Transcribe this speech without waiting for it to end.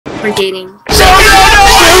We're dating.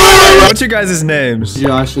 What's your guys' names?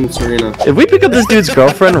 Josh and Serena. If we pick up this dude's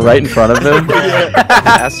girlfriend right in front of him,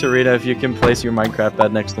 ask Serena if you can place your Minecraft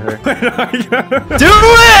bed next to her. Do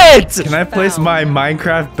it! Can I place my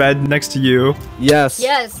Minecraft bed next to you? Yes.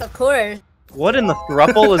 Yes, of course. What in the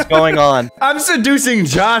thruple is going on? I'm seducing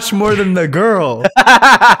Josh more than the girl.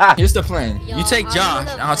 Here's the plan. You take Josh,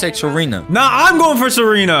 and I'll take Serena. Nah, I'm going for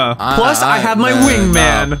Serena. Plus, I have my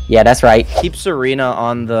wingman. Yeah, that's right. Keep Serena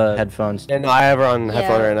on the headphones. Yeah, no, I have her on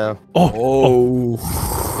headphone right now. Oh.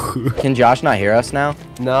 Can Josh not hear us now?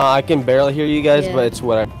 No, I can barely hear you guys, but it's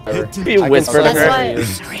whatever. You whisper to her.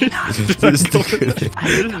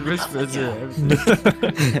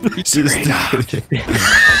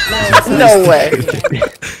 No way.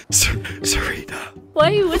 Serena. Why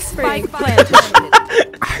are you whispering?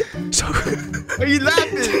 So, Are you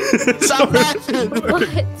laughing? Stop laughing.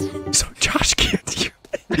 What? so Josh can't hear.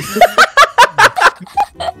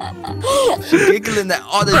 She's giggling at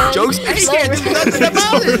all the jokes. And he can't do nothing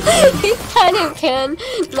about it. He kind of can.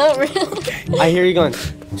 Not really. I hear you going,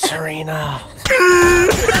 Serena.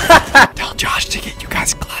 Tell Josh to get you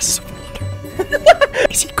guys glasses of water.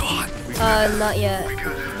 Is he gone? Not yet.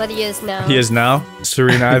 But he is now. He is now.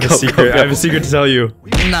 Serena, I have a secret. I have a secret to tell you.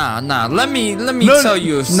 Nah. Let me tell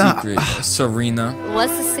you a secret, Serena.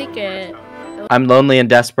 What's the secret? I'm lonely and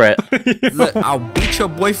desperate. Look, I'll beat your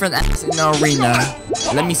boyfriend ass in the arena.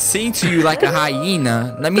 Let me sing to you like a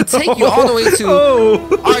hyena. Let me take you all the way to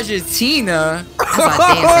Argentina. Cause I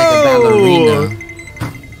dance like a ballerina.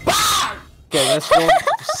 Okay, let's go.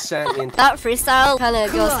 That freestyle kind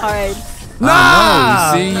of goes hard. No!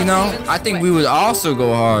 See, I think we would also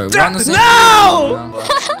go hard. We're on the same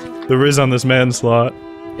page, The riz on this man, Slawt.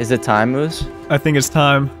 Is it time, Moose? I think it's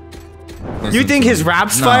time. Listen You think to his me.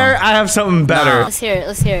 rap's No. fire? I have something better. Let's hear it.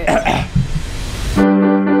 Let's hear it.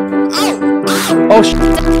 Oh, sh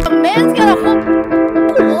The man's got a whole.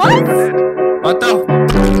 What? What the?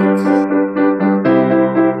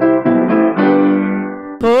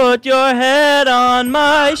 Put your head on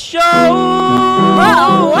my shoulder.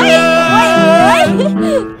 Bro, wait.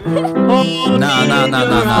 Nah.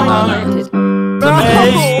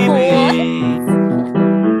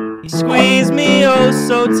 Baby, squeeze me oh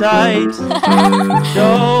so tight.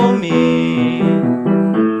 Show me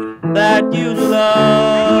that you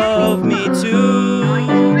love me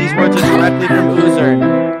too. These words are directly from Oozern.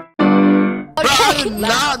 Bro, I did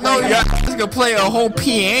not know y'all gonna play a whole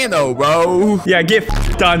piano, bro. Yeah, get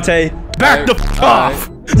Dante. Back the off.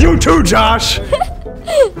 You too, Josh.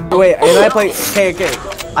 Wait, and I play. Okay.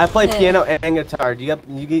 I play piano and guitar. Do you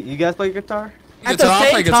guys play guitar? At the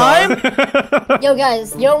same time? Yo,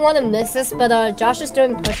 guys, you don't want to miss this, but Josh is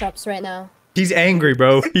doing push-ups right now. He's angry,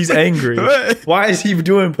 bro. He's angry. Why is he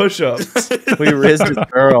doing push-ups? We rizzed his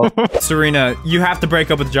girl. Serena, you have to break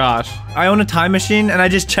up with Josh. I own a time machine, and I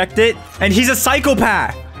just checked it, and he's a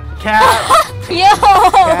psychopath. Cat. Yo!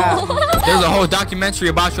 There's a whole documentary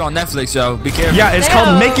about you on Netflix, yo. Be careful. Yeah, it's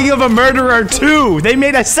called Making of a Murderer 2. They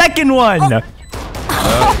made a second one. Yeah,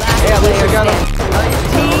 at least I got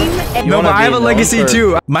him. No, but I have a legacy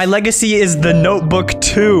too. My legacy is The Notebook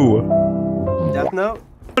 2. Death Note?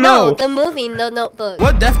 No, the movie, The Notebook.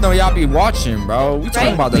 What Death Note y'all be watching, bro? We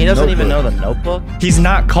talking about the He doesn't even Notebook. know the Notebook? He's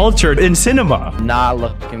not cultured in cinema. Not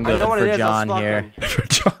looking good know what it for is, John I'll here. For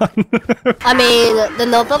John. I mean, The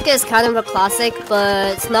Notebook is kind of a classic,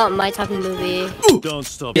 but it's not my type of movie. Don't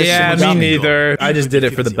stop. Yeah, me neither. I just did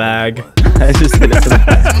it for the bag. I just did it for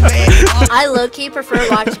the I low-key prefer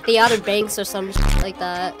watch The Outer Banks or some shit like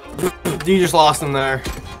that. You just lost him there.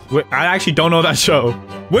 Wait, I actually don't know that show.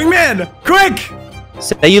 Wingman, quick!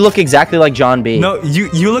 Say you look exactly like John B. No,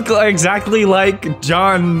 you look exactly like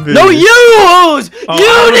John B. No, you! Oh,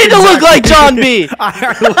 You need to look like John B!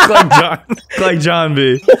 I look like John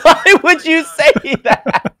B. Why would you say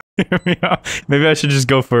that? Hear me out. Maybe I should just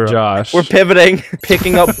go for Josh. We're pivoting,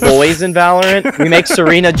 picking up boys in Valorant. We make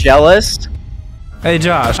Serena jealous. Hey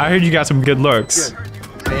Josh, I heard you got some good looks.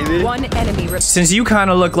 Baby. One enemy. Since you kind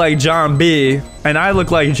of look like John B, and I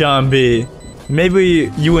look like John B,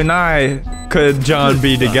 maybe you and I could John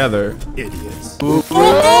B together. Idiots.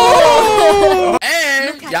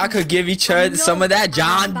 And y'all could give each other some of that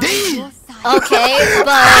John D. Okay,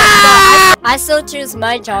 but I still choose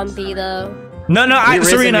my John B though. No,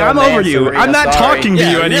 Serena, your I'm man, over you. Serena, I'm not sorry. talking to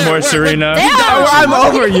you anymore, Serena. Damn. I'm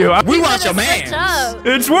over you. We want your man. Shut up.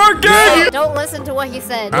 It's working! Don't listen to what he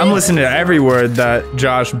said. I'm listening to every word that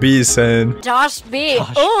Josh B's saying. Josh B.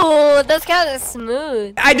 Ooh, that's kind of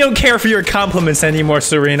smooth. I don't care for your compliments anymore,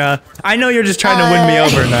 Serena. I know you're just trying to win me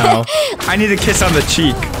over now. I need a kiss on the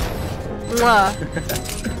cheek. Mwah.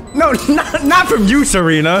 No, not from you,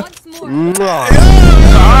 Serena. Mwah.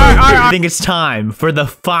 think it's time for the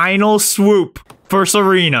final swoop for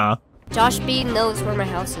Serena. Josh B knows where my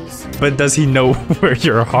house is. But does he know where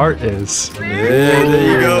your heart is? There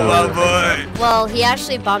you go, my boy. Well, he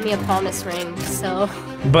actually bought me a promise ring, so...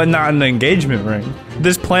 But not an engagement ring.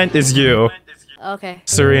 This plant is you. Okay.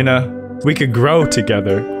 Serena, we could grow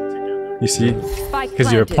together. You see?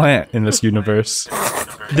 Because you're a plant in this universe.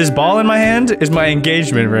 This ball in my hand is my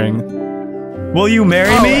engagement ring. Will you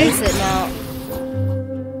marry me? Is it now?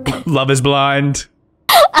 Love is blind.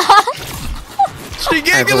 I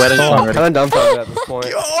have a wedding song ready. I'm dumbfounded at this point.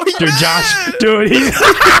 Dude, Josh, dude, he's...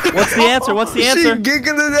 What's the answer? What's the answer? She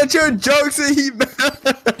giggling at your jokes and he...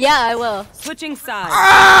 Yeah, I will. Switching sides.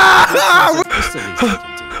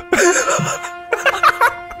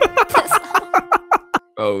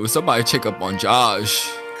 Oh, somebody check up on Josh.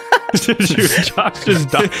 Dude, Josh just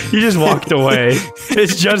died. He just walked away.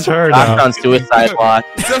 It's just her now. Josh on suicide watch.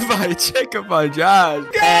 Somebody check up on Josh.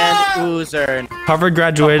 And Oozern. Harvard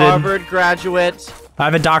graduated. Harvard graduate, I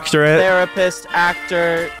have a doctorate. therapist,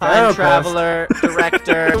 actor, time traveler,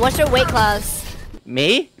 director. What's your weight class?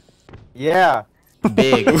 Me? Yeah.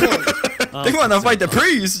 Big. They want to fight the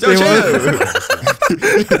priest. They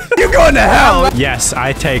You're going to hell. Yes,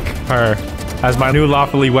 I take her as my new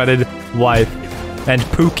lawfully wedded wife. And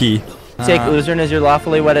Pookie. Take Oozern as your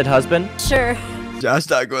lawfully wedded husband? Sure. Josh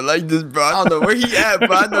not gonna like this, bro. I don't know where he at,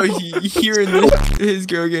 but I know he hearing his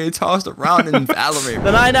girl getting tossed around in Valorant.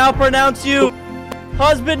 Then I now pronounce you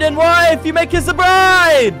husband and wife. You may kiss the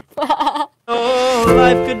bride. Oh,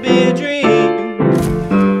 life could be a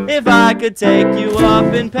dream if I could take you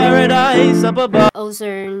up in paradise up above.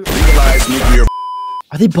 Oozern.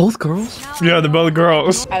 Are they both girls? Yeah, they're both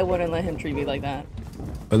girls. I wouldn't let him treat me like that.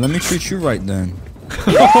 But let me treat you right then.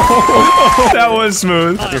 That was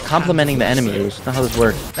smooth. You're complimenting the enemy. That's not how this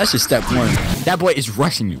works. That's just step one. That boy is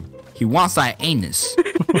rushing you. He wants that anus.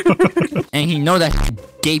 And he know that he's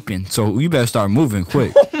gaping, so you better start moving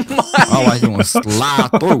quick. Otherwise he gonna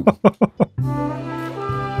slide through.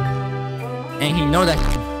 And he know that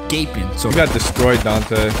he's gaping, so You got destroyed,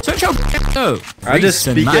 Dante. shut your up. I just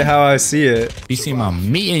speak it how I see it. You see my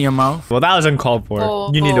meat in your mouth? Well, that was uncalled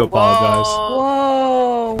for. You need to apologize.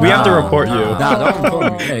 Whoa. We have to report you. Nah, don't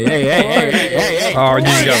report me. Hey. Oh, you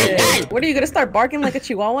just got reported. What are you gonna start barking like a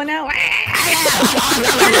chihuahua now? Hey,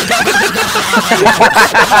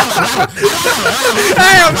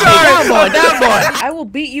 I'm sorry. That boy. I will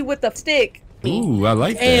beat you with a stick. Ooh, I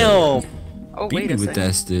like that. Damn. Oh, Beat me with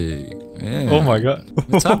that stick. Yeah. Oh my god.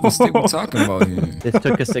 What type of stick we talking about here? This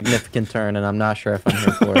took a significant turn, and I'm not sure if I'm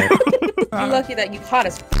here for it. You're lucky that you hot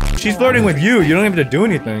as She's flirting with you. You don't have to do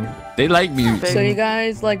anything. They like me. So you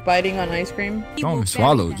guys like biting on ice cream? Don't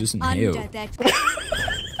swallow, just inhale.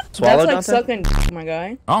 Swallow, That's like Dante? sucking, my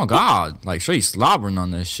guy. Oh god, like straight slobbering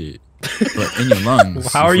on that shit. But in your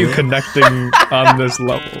lungs. How are you feel? connecting on this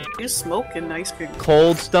level? You're smoking ice cream.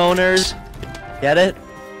 Cold stoners. Get it?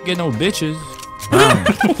 Get no bitches.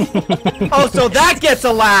 Oh, so that gets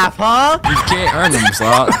a laugh, huh? You can't earn them,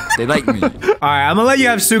 Slawt. They like me. Alright, I'm gonna let you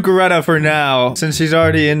have Sukaretta for now, since she's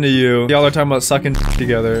already into you. Y'all are talking about sucking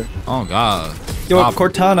together. Oh god. Yo, Stop.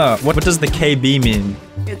 Cortana, what does the KB mean?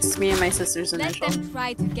 It's me and my sister's initial.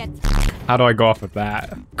 How do I go off of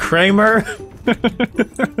that? Kramer?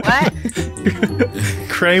 What?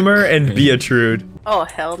 Kramer and Beatrude. Oh,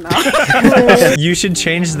 hell no. You should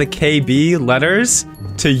change the KB letters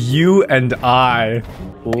to you and I.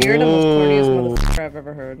 You're the most corniest motherfucker I've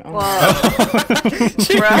ever heard. Oh. Whoa.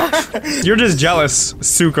 Bruh. You're just jealous,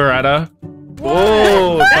 Sukaretta.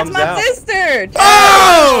 Whoa, That's thumbs my out. sister!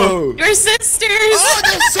 Oh! Your sisters!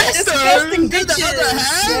 Disgusting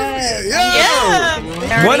bitches!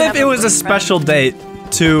 Yeah! What if it was a special date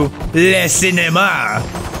to Le Cinema?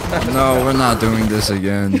 No, we're not doing this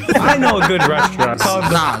again. I know a good restaurant called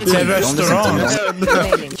Nah, Le dude, don't listen to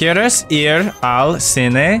Restaurant. me. ¿Quieres ir al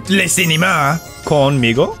cine? Le Cinema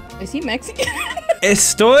conmigo? Is he Mexican?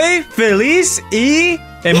 Estoy feliz y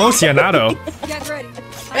emocionado.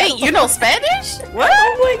 Wait, you know Spanish? What?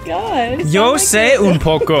 Oh my god. Yo sé un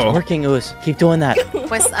poco. Working, Ooze. Keep doing that.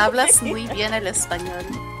 Pues hablas muy bien el español.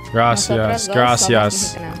 Gracias,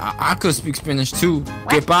 gracias. I could speak Spanish too.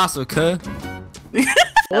 ¿Qué pasa, cuh?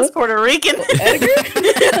 That's Puerto Rican.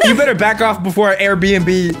 You better back off before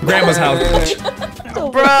Airbnb grandma's house.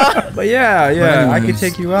 Bruh. But yeah, I could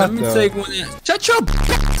take you out Let me though. take one in. Shut your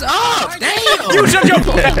up! Damn! You shut your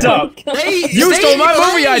ass up! You stole my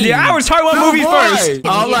movie idea. I was talking about movie first.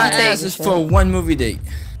 All I ask is for one movie date.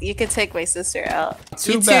 You can take my sister out.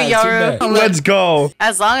 Too You bad, too, too Yaru. bad. Let's go.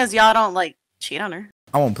 As long as y'all don't, like, cheat on her.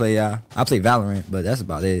 I won't play y'all. I play Valorant, but that's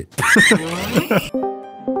about it.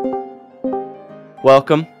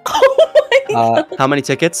 Welcome. Oh my How many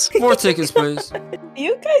tickets? 4 tickets, please.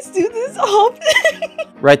 You guys do this often?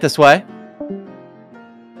 Right this way.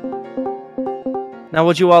 Now,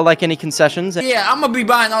 would you all like any concessions? Yeah, I'm gonna be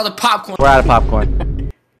buying all the popcorn. We're out of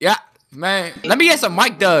popcorn. Yeah, man. Let me get some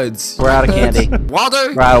Mike Duds. We're out of candy.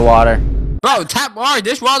 Water? We're out of water. Bro, tap water,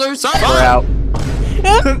 dish water, son. We're out.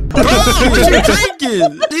 Bro, what you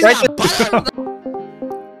drinking? Right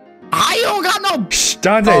I don't got no. Shh,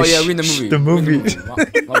 Dante. Oh yeah, we in the movie. The movie.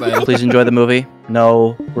 My bad. Please enjoy the movie.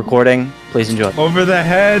 No recording. Please enjoy. Over the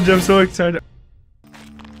hedge. I'm so excited.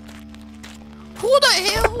 Who the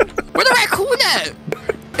hell? Where the raccoon at?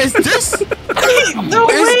 Is this? No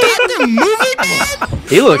Is way. that the movie man?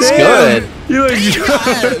 He looks good. You look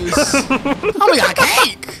good. Yes. Oh my god,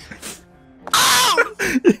 cake! Oh!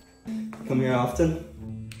 Come here often?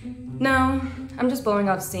 No, I'm just blowing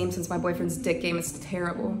off steam since my boyfriend's dick game is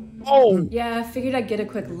terrible. Oh! Yeah, I figured I'd get a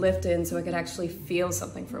quick lift in so I could actually feel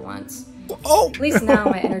something for once. Oh! At least now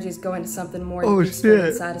my energy's going to something more useful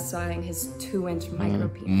than satisfying his 2-inch micro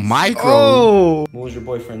penis. Micro? Oh. What was your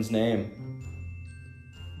boyfriend's name?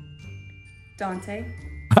 Dante.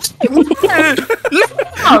 That's you. Bro,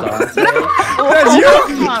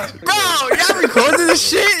 y'all recording this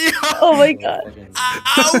shit? Yo. Oh my god.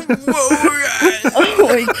 Oh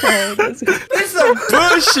my god. This is some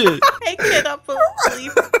bullshit. I cannot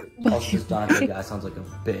believe. Also, this Dante guy sounds like a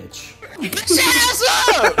bitch. Shut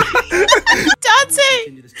up!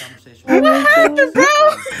 Dante! What happened, bro?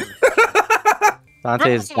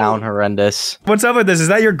 Dante is down horrendous. What's up with this? Is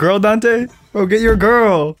that your girl, Dante? Oh, get your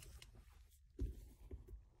girl.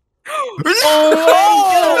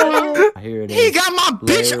 Oh! Here it is. He got my bitch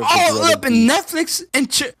Layers of all blood up in beef. Netflix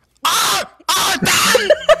and shit. Right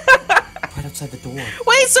outside the door.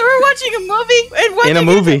 Wait, so we're watching a movie? And when In a you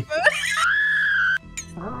get movie.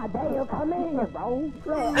 Where I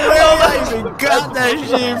even got that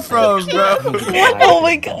shit from, bro? Oh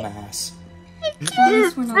my god. Mass. At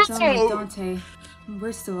least we're not John and Dante.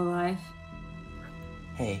 We're still alive.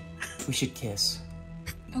 Hey, we should kiss.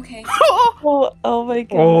 Okay. Oh my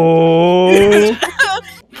god. Oh.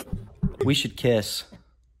 We should kiss.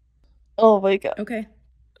 Oh my god. Okay.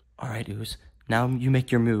 All right, Ooze. Now you make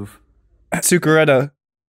your move. Sukaretta.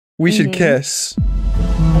 We should kiss.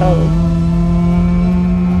 Oh.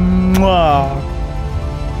 Mwah.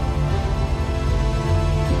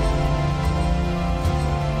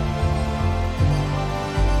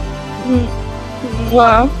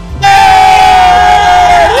 Wow.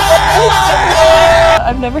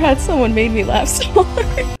 I've never had someone made me laugh so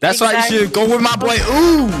hard. That's why you should go with my boy.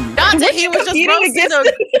 Ooh. Dante, he was just You didn't roasting get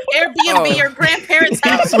the Airbnb your grandparents'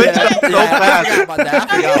 house. Switch up so fast.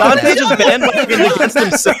 Dante just bandwagoned against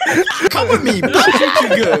himself. Come with me, bro. You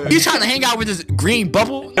good. You trying to hang out with this green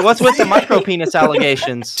bubble? What's with the micro penis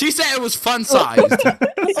allegations? She said it was fun sized.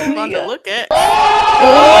 It's fun to look at.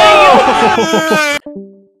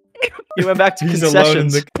 He went back to He's alone in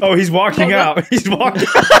concessions. the. Oh, he's walking out. He's walking.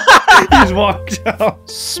 He's walked out.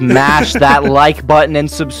 Smash that like button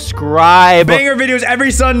and subscribe. Banger videos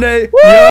every Sunday.